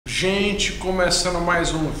Gente, começando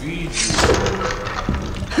mais um vídeo.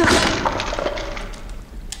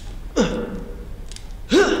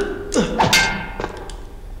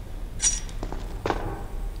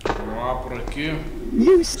 Vamos lá por aqui.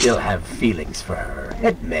 You still have feelings for her,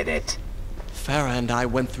 admit it. Farah and I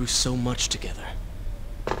went through so much together.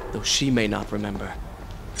 Though she may not remember,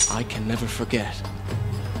 I can never forget.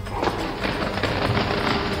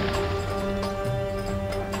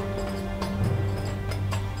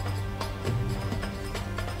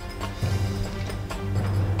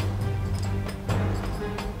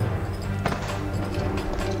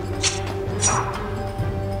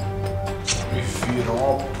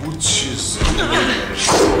 Prefiro, putz.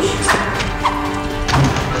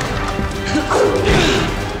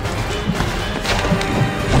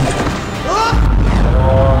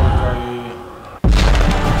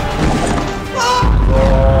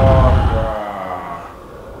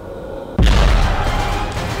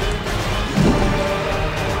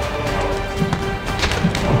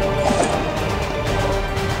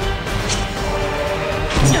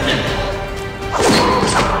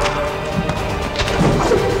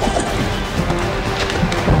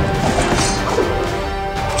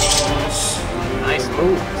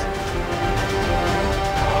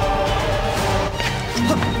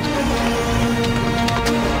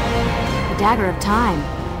 Dagger of Time.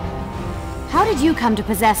 How did you come to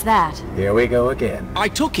possess that? Here we go again. I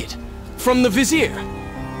took it from the Vizier.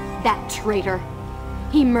 That traitor.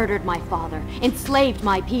 He murdered my father, enslaved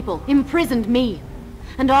my people, imprisoned me.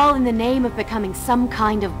 And all in the name of becoming some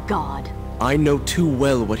kind of god. I know too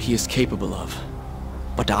well what he is capable of.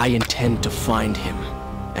 But I intend to find him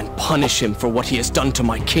and punish him for what he has done to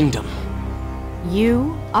my kingdom.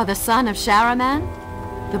 You are the son of Shahraman?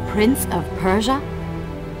 The Prince of Persia?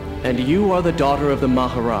 And you are the daughter of the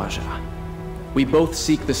Maharaja. We both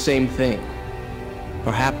seek the same thing.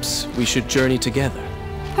 Perhaps we should journey together.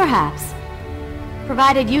 Perhaps.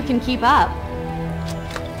 Provided you can keep up.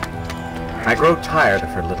 I grow tired of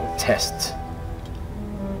her little tests.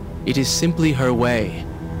 It is simply her way.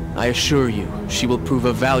 I assure you, she will prove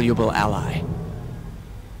a valuable ally.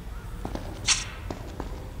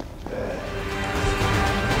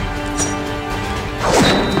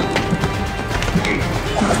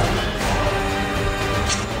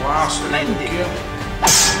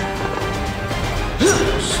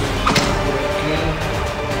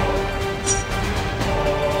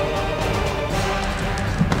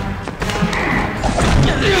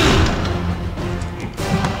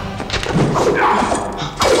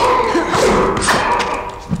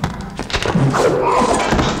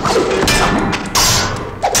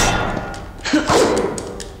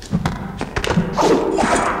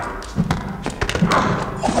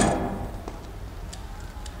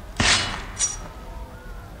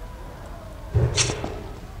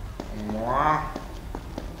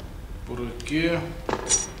 Por aqui.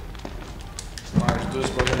 Mais dois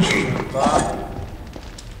para a gente enfrentar.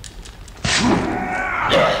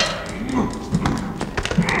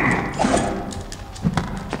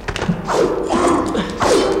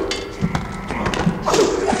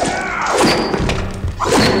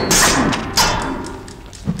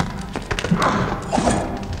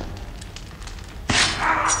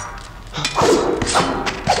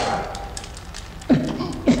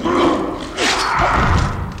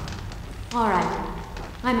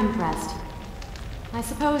 I'm impressed. I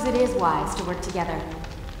suppose it is wise to work together.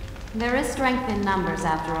 There is strength in numbers,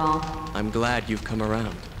 after all. I'm glad you've come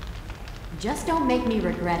around. Just don't make me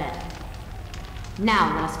regret it.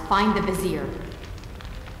 Now let us find the Vizier.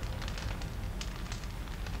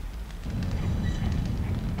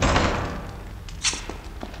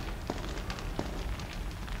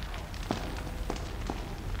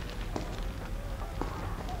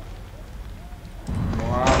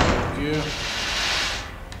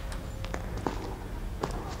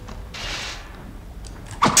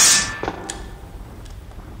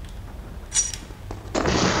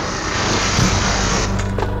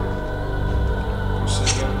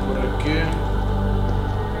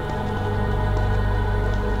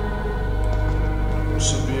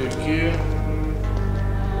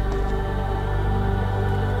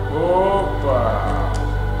 Opa!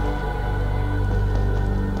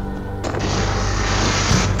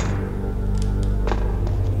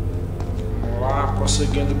 Vamos lá,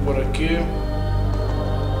 prosseguindo por aqui.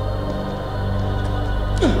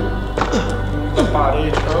 Da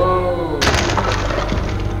parede. Oh!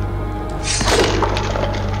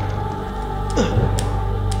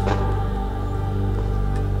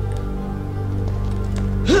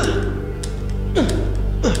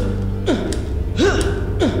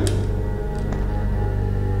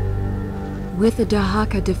 With the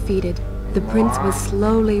Dahaka defeated, the prince was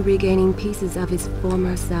slowly regaining pieces of his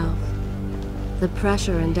former self. The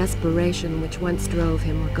pressure and desperation which once drove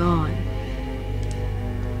him were gone.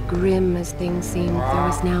 Grim as things seemed, there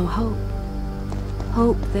was now hope.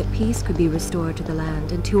 Hope that peace could be restored to the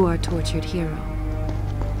land and to our tortured hero.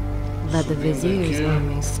 But the Vizier's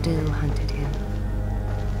army still hunted him,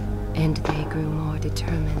 and they grew more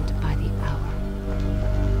determined by the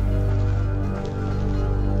hour.